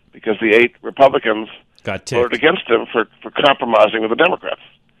 Right. Because the 8 Republicans got voted against him for compromising with the Democrats.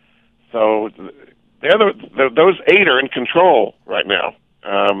 So those 8 are in control right now.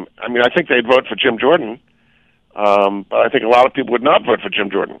 I mean, I think they'd vote for Jim Jordan, but I think a lot of people would not vote for Jim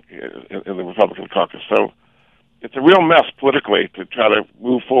Jordan in the Republican caucus. So it's a real mess politically to try to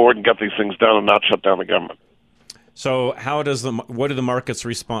move forward and get these things done and not shut down the government. So what do the markets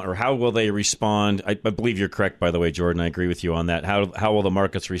respond, or how will they respond? I believe you're correct, by the way, Jordan. I agree with you on that. How will the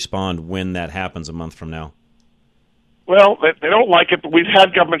markets respond when that happens a month from now? Well, they don't like it, but we've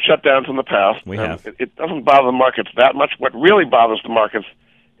had government shutdowns in the past. We have. It doesn't bother the markets that much. What really bothers the markets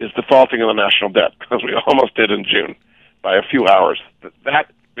is defaulting on the national debt, because we almost did in June by a few hours.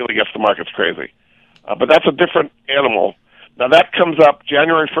 That really gets the markets crazy. But that's a different animal. Now, that comes up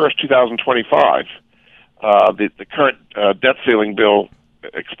January 1st, 2025. The current debt ceiling bill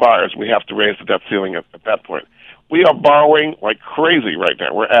expires. We have to raise the debt ceiling at that point. We are borrowing like crazy right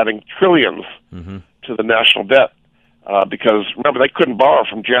now. We're adding trillions to the national debt because, remember, they couldn't borrow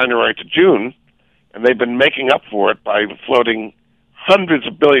from January to June, and they've been making up for it by floating hundreds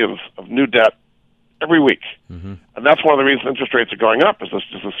of billions of new debt every week. And that's one of the reasons interest rates are going up, is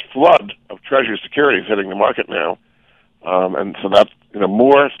this flood of Treasury securities hitting the market now. And so that's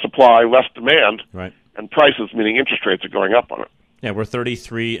more supply, less demand. Right. And prices, meaning interest rates, are going up on it. Yeah, we're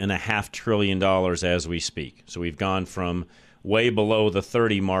 $33.5 trillion as we speak. So we've gone from way below the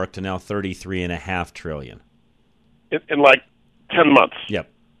 30 mark to now $33.5 trillion. In like 10 months. Yep.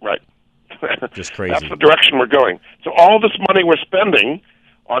 Right. Just crazy. That's the direction we're going. So all this money we're spending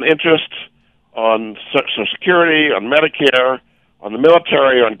on interest, on Social Security, on Medicare, on the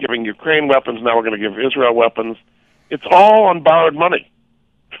military, on giving Ukraine weapons, now we're going to give Israel weapons, it's all on borrowed money.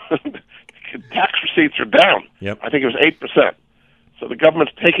 Tax receipts are down. Yep. I think it was 8%. So the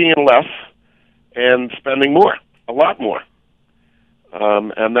government's taking in less and spending more, a lot more.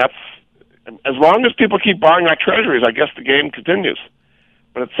 And that's, as long as people keep buying our treasuries, I guess the game continues.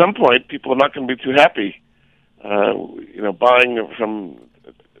 But at some point, people are not going to be too happy, buying from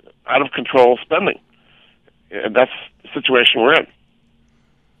out of control spending. And that's the situation we're in.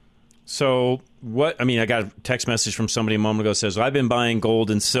 So I got a text message from somebody a moment ago that says, I've been buying gold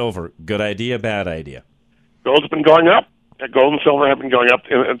and silver. Good idea, bad idea? Gold's been going up. Gold and silver have been going up.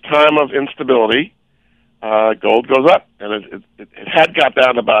 In a time of instability, gold goes up. And it had got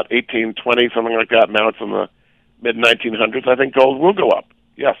down to about 1820, something like that. Now it's in the mid-1900s. I think gold will go up.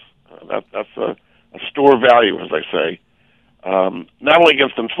 Yes, that's a store value, as they say. Not only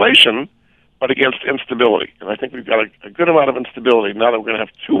against inflation, but against instability. And I think we've got a good amount of instability now that we're going to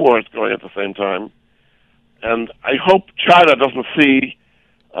have 2 wars going at the same time. And I hope China doesn't see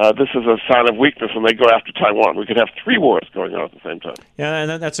this as a sign of weakness when they go after Taiwan. We could have 3 wars going on at the same time. Yeah,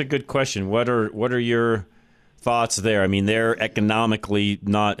 and that's a good question. What are your thoughts there? I mean, they're economically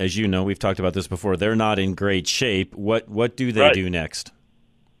not, as you know, we've talked about this before, they're not in great shape. What do they do next?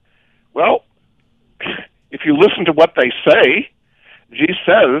 Well, if you listen to what they say, Xi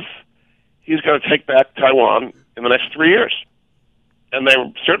says he's going to take back Taiwan in the next 3 years. And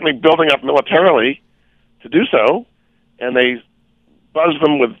they're certainly building up militarily to do so, and they buzz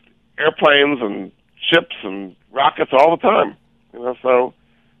them with airplanes and ships and rockets all the time. So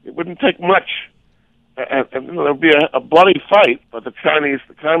it wouldn't take much. And there would be a bloody fight, but the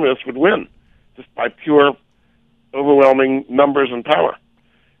communists would win just by pure, overwhelming numbers and power.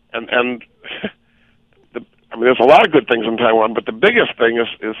 And there's a lot of good things in Taiwan, but the biggest thing is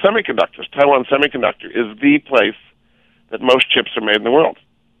semiconductors. Taiwan Semiconductor is the place that most chips are made in the world.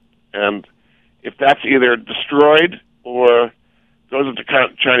 And if that's either destroyed or goes into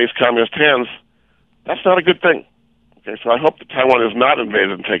Chinese communist hands, that's not a good thing. Okay, so I hope that Taiwan is not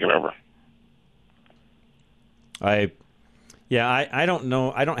invaded and taken over. I don't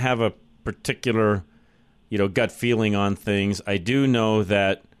know. I don't have a particular, gut feeling on things. I do know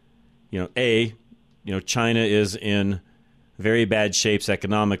that, China is in very bad shapes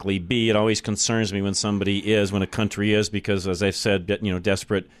economically. B, it always concerns me when a country is, because as I've said,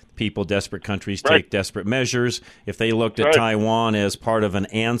 desperate people, desperate countries take desperate measures. If they looked at Taiwan as part of an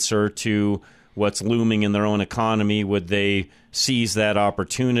answer to what's looming in their own economy, would they seize that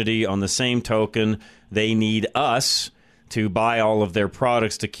opportunity? On the same token, they need us to buy all of their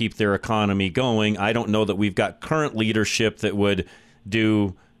products to keep their economy going. I don't know that we've got current leadership that would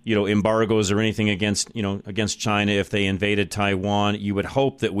do embargoes or anything against China if they invaded Taiwan. You would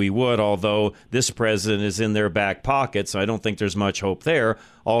hope that we would, although this president is in their back pocket, so I don't think there's much hope there.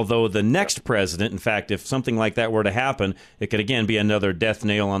 Although the next president, in fact, if something like that were to happen, it could again be another death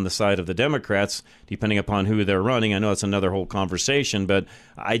nail on the side of the Democrats, depending upon who they're running. I know that's another whole conversation, but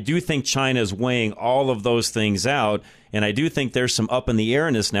I do think China is weighing all of those things out, and I do think there's some up in the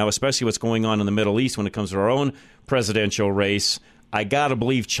airness now, especially what's going on in the Middle East when it comes to our own presidential race. I got to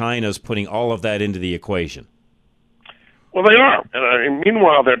believe China's putting all of that into the equation. Well, they are. And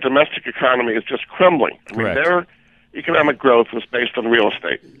meanwhile, their domestic economy is just crumbling. Their economic growth was based on real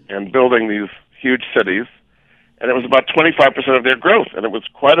estate and building these huge cities, and it was about 25% of their growth, and it was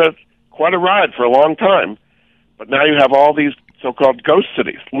quite a ride for a long time. But now you have all these so-called ghost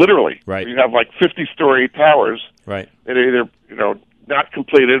cities, literally. Right. You have like 50-story towers that are either not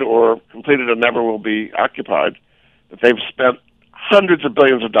completed or completed and never will be occupied, that they've spent hundreds of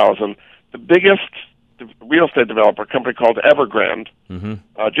billions of dollars. And the biggest real estate developer, a company called Evergrande,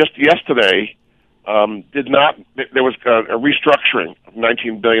 just yesterday there was a restructuring of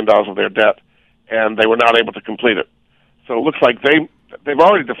 $19 billion of their debt, and they were not able to complete it. So it looks like they've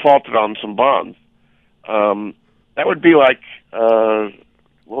already defaulted on some bonds. That would be like,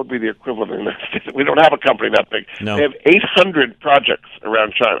 what would be the equivalent in the United States? We don't have a company that big. No. They have 800 projects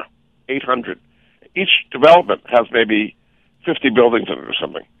around China. 800. Each development has maybe 50 buildings in it or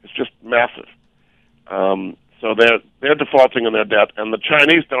something. It's just massive. So they're defaulting on their debt, and the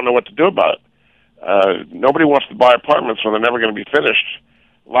Chinese don't know what to do about it. Nobody wants to buy apartments, so they're never going to be finished.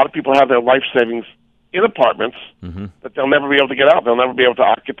 A lot of people have their life savings in apartments, but they'll never be able to get out. They'll never be able to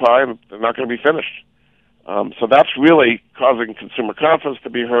occupy, and they're not going to be finished. So that's really causing consumer confidence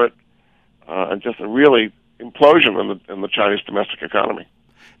to be hurt, and just a really implosion in the Chinese domestic economy.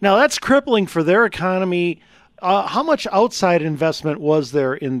 Now, that's crippling for their economy. How much outside investment was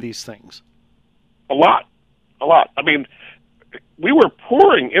there in these things? A lot. I mean, we were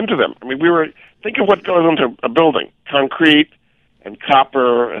pouring into them. I mean, think of what goes into a building: concrete and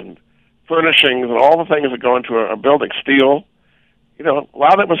copper and furnishings and all the things that go into a building. Steel. A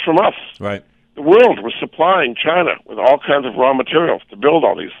lot of it was from us. Right. The world was supplying China with all kinds of raw materials to build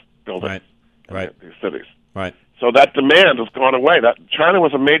all these buildings. Right. These cities. Right. So that demand has gone away. That China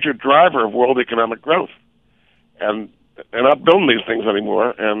was a major driver of world economic growth. And they're not building these things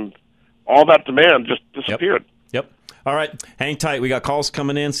anymore, and all that demand just disappeared. Yep. All right. Hang tight. We got calls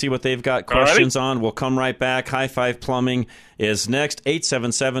coming in, see what they've got questions on. We'll come right back. High Five Plumbing is next.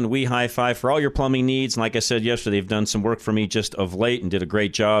 877-WE-HIGH-FIVE for all your plumbing needs. And like I said yesterday, they've done some work for me just of late and did a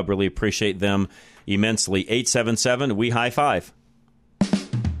great job. Really appreciate them immensely. 877-WE-HIGH-FIVE.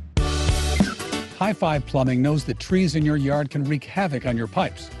 High Five Plumbing knows that trees in your yard can wreak havoc on your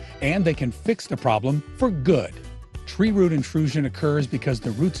pipes, and they can fix the problem for good. Tree root intrusion occurs because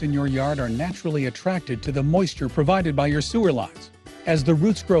the roots in your yard are naturally attracted to the moisture provided by your sewer lines. As the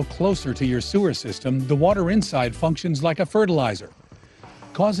roots grow closer to your sewer system, the water inside functions like a fertilizer,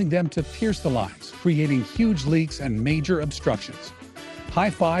 causing them to pierce the lines, creating huge leaks and major obstructions. High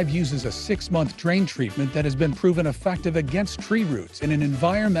Five uses a 6-month drain treatment that has been proven effective against tree roots in an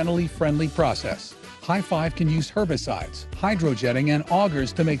environmentally friendly process. High Five can use herbicides, hydrojetting, and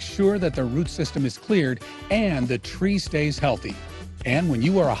augers to make sure that the root system is cleared and the tree stays healthy. And when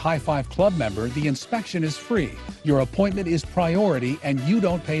you are a High Five Club member, the inspection is free. Your appointment is priority, and you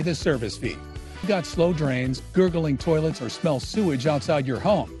don't pay the service fee. You got slow drains, gurgling toilets, or smell sewage outside your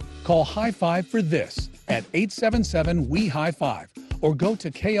home? Call High Five for this at 877-WE-HIGH-FIVE or go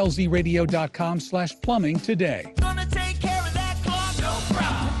to klzradio.com/plumbing today. Gonna take care of that clock, no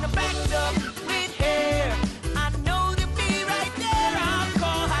problem. The backed up with hair. I know they'll be right there. I'll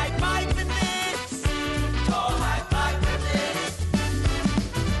call High Five for this. Call High Five for this.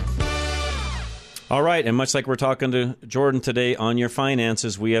 All right, and much like we're talking to Jordan today on your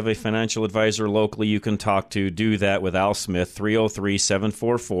finances, we have a financial advisor locally you can talk to. Do that with Al Smith,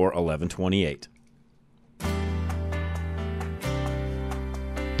 303-744-1128.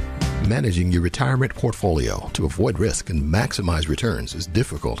 Managing your retirement portfolio to avoid risk and maximize returns is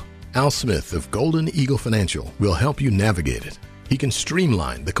difficult. Al Smith of Golden Eagle Financial will help you navigate it. He can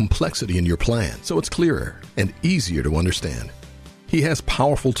streamline the complexity in your plan so it's clearer and easier to understand. He has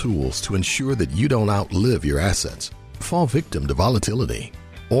powerful tools to ensure that you don't outlive your assets, fall victim to volatility,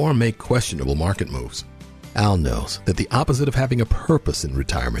 or make questionable market moves. Al knows that the opposite of having a purpose in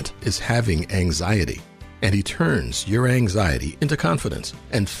retirement is having anxiety, and he turns your anxiety into confidence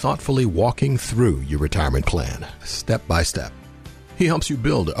and thoughtfully walking through your retirement plan, step by step. He helps you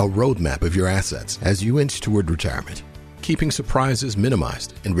build a roadmap of your assets as you inch toward retirement, keeping surprises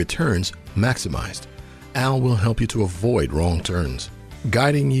minimized and returns maximized. Al will help you to avoid wrong turns,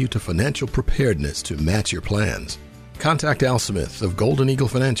 guiding you to financial preparedness to match your plans. Contact Al Smith of Golden Eagle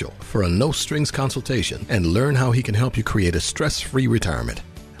Financial for a no-strings consultation and learn how he can help you create a stress-free retirement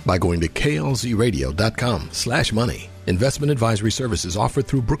by going to klzradio.com/money. Investment advisory services offered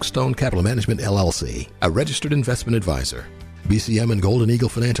through Brookstone Capital Management, LLC, a registered investment advisor. BCM and Golden Eagle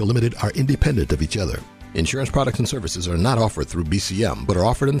Financial Limited are independent of each other. Insurance products and services are not offered through BCM, but are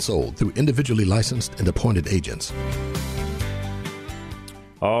offered and sold through individually licensed and appointed agents.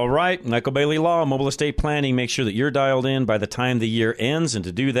 All right, Michael Bailey Law, Mobile Estate Planning. Make sure that you're dialed in by the time the year ends, and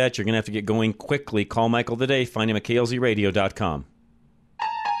to do that, you're going to have to get going quickly. Call Michael today. Find him at klzradio.com.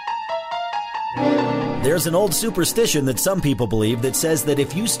 There's an old superstition that some people believe that says that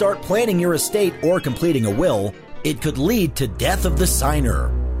if you start planning your estate or completing a will, it could lead to death of the signer.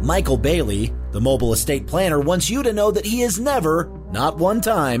 Michael Bailey, the mobile estate planner, wants you to know that he has never, not one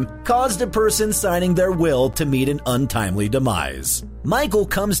time, caused a person signing their will to meet an untimely demise. Michael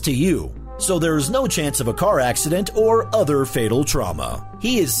comes to you, so there's no chance of a car accident or other fatal trauma.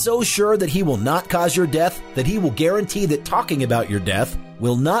 He is so sure that he will not cause your death that he will guarantee that talking about your death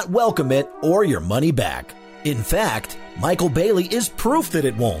will not welcome it or your money back. In fact, Michael Bailey is proof that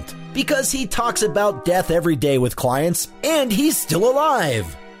it won't, because he talks about death every day with clients, and he's still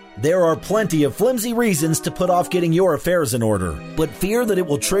alive. There are plenty of flimsy reasons to put off getting your affairs in order, but fear that it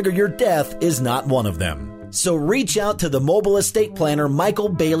will trigger your death is not one of them. So reach out to the mobile estate planner Michael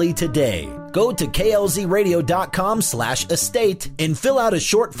Bailey today. Go to klzradio.com/estate and fill out a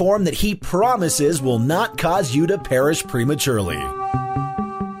short form that he promises will not cause you to perish prematurely.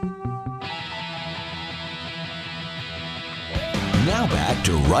 Now back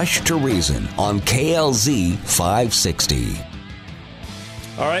to Rush to Reason on KLZ 560.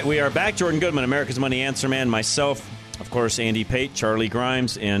 All right, we are back. Jordan Goodman, America's Money Answer Man, myself, of course, Andy Pate, Charlie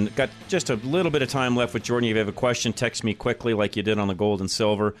Grimes, and got just a little bit of time left with Jordan. If you have a question, text me quickly like you did on the gold and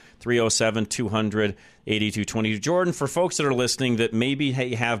silver, 307-200-8222. Jordan, for folks that are listening that maybe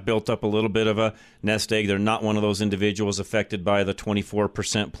have built up a little bit of a nest egg, they're not one of those individuals affected by the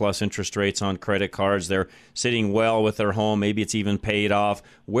 24% plus interest rates on credit cards. They're sitting well with their home. Maybe it's even paid off.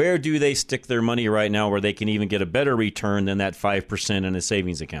 Where do they stick their money right now where they can even get a better return than that 5% in a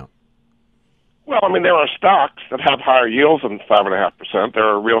savings account? Well, I mean, there are stocks that have higher yields than 5.5%. There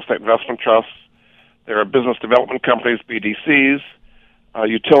are real estate investment trusts. There are business development companies, BDCs,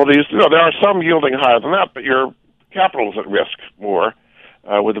 utilities. You know, there are some yielding higher than that, but your capital is at risk more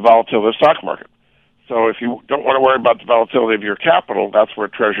with the volatility of the stock market. So if you don't want to worry about the volatility of your capital, that's where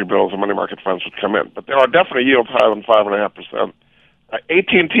treasury bills and money market funds would come in. But there are definitely yields higher than 5.5%.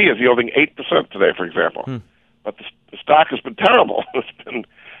 AT&T is yielding 8% today, for example. But the stock has been terrible.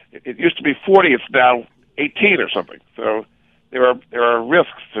 It used to be 40, it's now 18 or something. So there are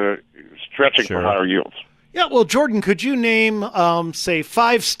risks to stretching for higher yields. Yeah, well, Jordan, could you name, say,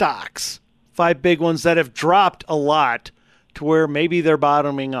 5 stocks, 5 big ones that have dropped a lot to where maybe they're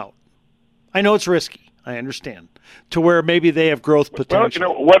bottoming out? I know it's risky, I understand, to where maybe they have growth potential.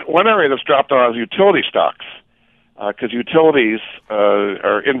 Well, you know, one area that's dropped on is utility stocks, because utilities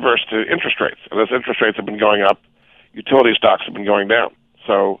are inverse to interest rates. And as interest rates have been going up, utility stocks have been going down.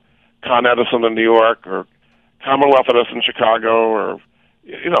 So Con Edison in New York or Commonwealth Edison in Chicago or,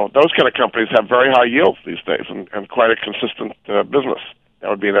 you know, those kind of companies have very high yields these days and quite a consistent business. That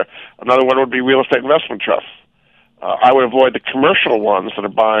would be another one would be real estate investment trusts. I would avoid the commercial ones that are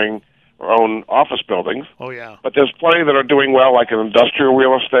buying or own office buildings. Oh, yeah. But there's plenty that are doing well, like in industrial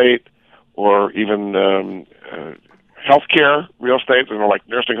real estate or even healthcare real estate, you know, like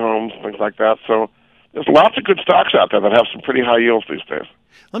nursing homes, things like that. So there's lots of good stocks out there that have some pretty high yields these days.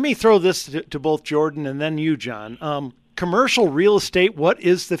 Let me throw this to both Jordan and then you, John. Commercial real estate, what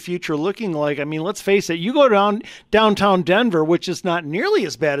is the future looking like? I mean, let's face it, you go downtown Denver, which is not nearly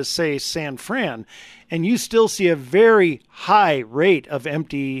as bad as, say, San Fran, and you still see a very high rate of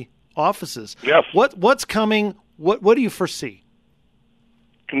empty offices. Yes. What's coming? What do you foresee?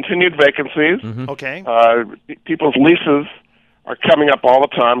 Continued vacancies. Okay. People's leases are coming up all the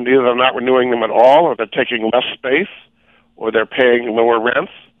time. Either they're not renewing them at all, or they're taking less space, or they're paying lower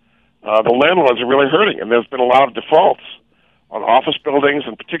rents. The landlords are really hurting, and there's been a lot of defaults on office buildings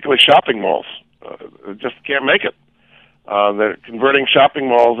and particularly shopping malls. They just can't make it. They're converting shopping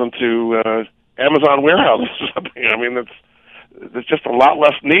malls into Amazon warehouses or something. I mean, there's just a lot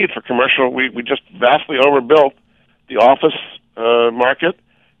less need for commercial. We just vastly overbuilt the office market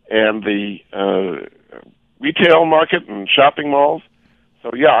and the retail market and shopping malls.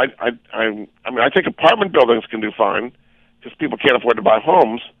 So yeah, I mean, I think apartment buildings can do fine because people can't afford to buy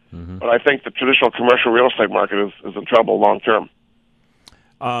homes. Mm-hmm. But I think the traditional commercial real estate market is in trouble long term.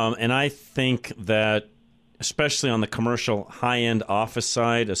 And I think that, especially on the commercial high-end office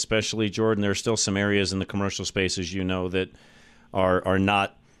side, especially, Jordan, there are still some areas in the commercial space, as you know, that are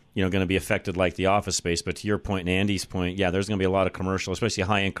not going to be affected like the office space. But to your point and Andy's point, yeah, there's going to be a lot of commercial, especially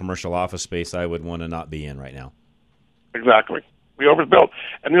high-end commercial office space I would want to not be in right now. Exactly. We overbuilt.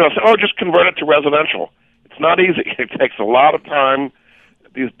 And, just convert it to residential. It's not easy. It takes a lot of time.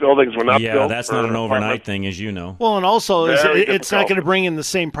 These buildings were not built. Yeah, that's not an overnight thing, as you know. Well, and also, it's not going to bring in the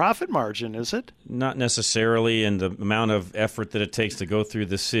same profit margin, is it? Not necessarily, and the amount of effort that it takes to go through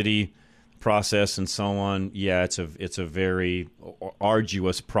the city process and so on, yeah, it's a very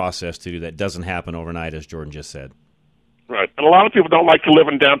arduous process to do that. It doesn't happen overnight, as Jordan just said. Right. And a lot of people don't like to live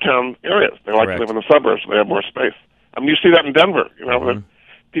in downtown areas. They like to live in the suburbs where they have more space. I mean, you see that in Denver. That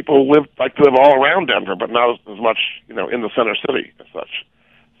people like to live all around Denver, but not as much, in the center city as such.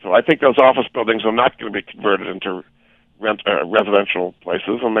 So I think those office buildings are not going to be converted into residential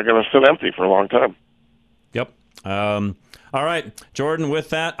places, and they're going to sit empty for a long time. Yep. All right, Jordan, with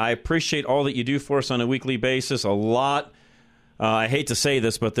that, I appreciate all that you do for us on a weekly basis. A lot, I hate to say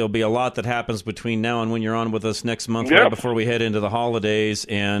this, but there'll be a lot that happens between now and when you're on with us next month, right before we head into the holidays,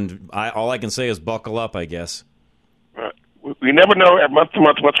 and all I can say is buckle up, I guess. We never know month to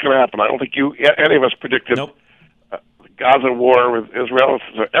month what's going to happen. I don't think any of us predicted Gaza war with Israel.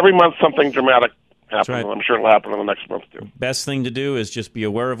 So every month something dramatic happens, and I'm sure it'll happen in the next month too. Best thing to do is just be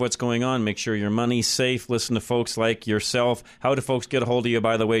aware of what's going on, make sure your money's safe, listen to folks like yourself. How do folks get a hold of you,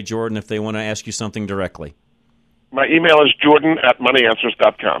 by the way, Jordan, if they want to ask you something directly? My email is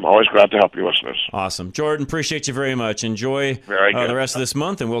jordan@moneyanswers.com. Always glad to help you listeners. Awesome. Jordan, appreciate you very much. Enjoy the rest of this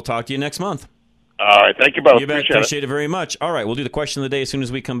month, and we'll talk to you next month. All right. Thank you both. You bet. Appreciate it very much. All right. We'll do the question of the day as soon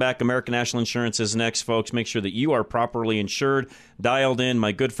as we come back. American National Insurance is next, folks. Make sure that you are properly insured, dialed in.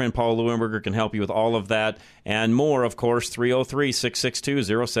 My good friend Paul Leuenberger can help you with all of that and more, of course.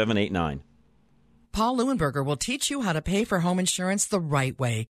 303-662-0789. Paul Leuenberger will teach you how to pay for home insurance the right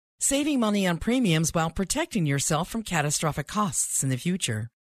way, saving money on premiums while protecting yourself from catastrophic costs in the future.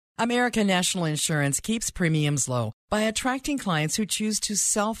 American National Insurance keeps premiums low by attracting clients who choose to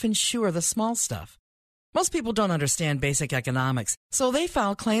self-insure the small stuff. Most people don't understand basic economics, so they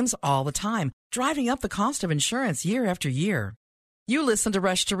file claims all the time, driving up the cost of insurance year after year. You listen to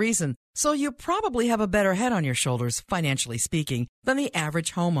Rush to Reason, so you probably have a better head on your shoulders, financially speaking, than the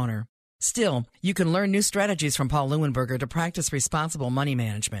average homeowner. Still, you can learn new strategies from Paul Leuenberger to practice responsible money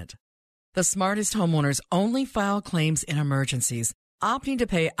management. The smartest homeowners only file claims in emergencies, opting to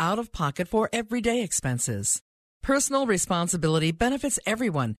pay out of pocket for everyday expenses. Personal responsibility benefits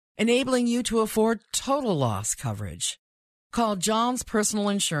everyone, enabling you to afford total loss coverage. Call John's personal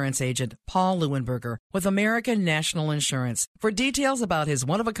insurance agent, Paul Leuenberger, with American National Insurance for details about his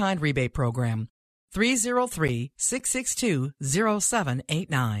one-of-a-kind rebate program.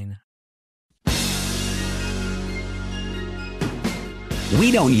 303-662-0789.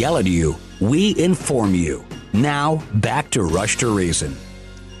 We don't yell at you. We inform you. Now, back to Rush to Reason.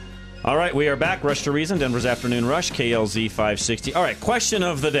 All right, we are back. Rush to Reason, Denver's Afternoon Rush, KLZ 560. All right, question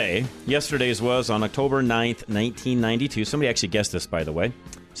of the day. Yesterday's was on October 9th, 1992. Somebody actually guessed this, by the way.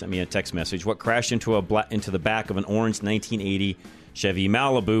 Sent me a text message. What crashed into the back of an orange 1980 Chevy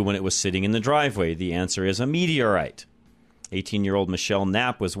Malibu when it was sitting in the driveway? The answer is a meteorite. 18-year-old Michelle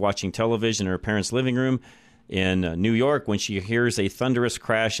Knapp was watching television in her parents' living room in New York when she hears a thunderous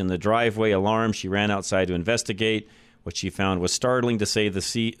crash in the driveway. Alarmed, she ran outside to investigate. What she found was startling, to say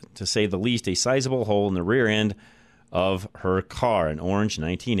the least. A sizable hole in the rear end of her car, an orange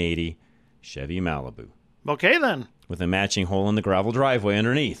 1980 Chevy Malibu. Okay, then. With a matching hole in the gravel driveway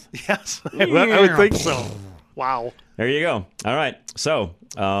underneath. Yes, I would think so. Wow. There you go. All right. So,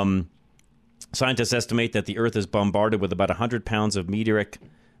 scientists estimate that the Earth is bombarded with about 100 pounds of meteoric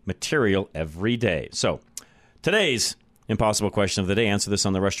material every day. So, today's impossible question of the day. Answer this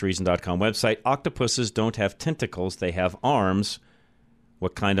on the RushToReason.com website. Octopuses don't have tentacles; they have arms.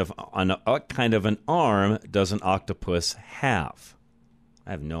 What kind of an arm does an octopus have?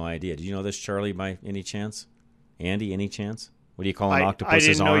 I have no idea. Do you know this, Charlie, by any chance? Andy, any chance? What do you call an octopus's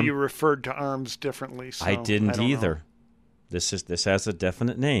I didn't know arm? you referred to arms differently. So I didn't don't either. know. This has a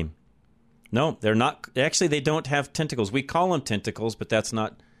definite name. No, they're not. Actually, they don't have tentacles. We call them tentacles, but that's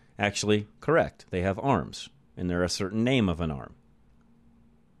not actually correct. They have arms, and they're a certain name of an arm.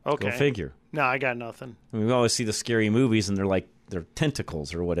 Okay. Go figure. No, I got nothing. I mean, we always see the scary movies, and they're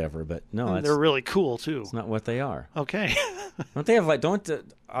tentacles or whatever, but no, They're really cool too. It's not what they are. Okay. Don't they have don't the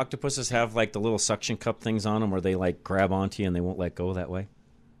octopuses have the little suction cup things on them where they grab onto you and they won't let go that way?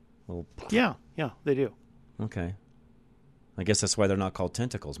 Well, yeah, they do. Okay. I guess that's why they're not called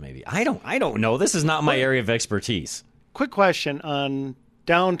tentacles. Maybe I don't know. This is not my area of expertise. Quick question on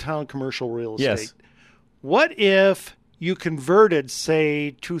downtown commercial real estate. Yes. What if you converted,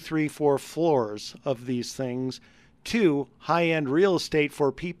 say, 2, 3, 4 floors of these things to high-end real estate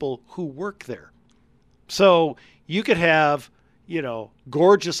for people who work there? So you could have,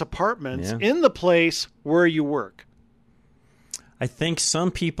 gorgeous apartments in the place where you work. I think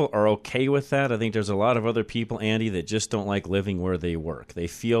some people are okay with that. I think there's a lot of other people, Andy, that just don't like living where they work. They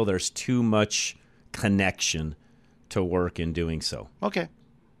feel there's too much connection to work in doing so. Okay.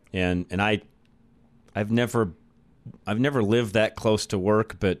 And I've never lived that close to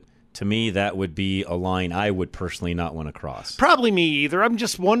work, but to me that would be a line I would personally not want to cross. Probably me either. I'm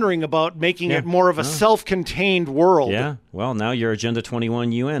just wondering about making it more of a self-contained world. Yeah. Well, now you're Agenda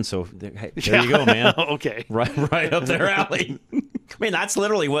 21 UN, so there you go, man. Okay. Right up their alley. I mean, that's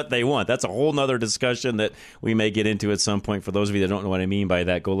literally what they want. That's a whole nother discussion that we may get into at some point. For those of you that don't know what I mean by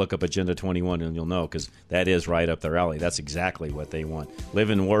that, go look up Agenda 21 and you'll know, because that is right up their alley. That's exactly what they want. Live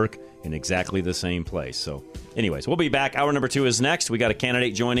and work in exactly the same place. So anyways, we'll be back. Hour number 2 is next. We got a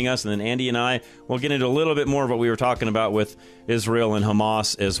candidate joining us, and then Andy and I will get into a little bit more of what we were talking about with Israel and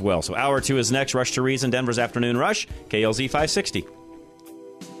Hamas as well. So hour 2 is next. Rush to Reason, Denver's Afternoon Rush, KLZ 560.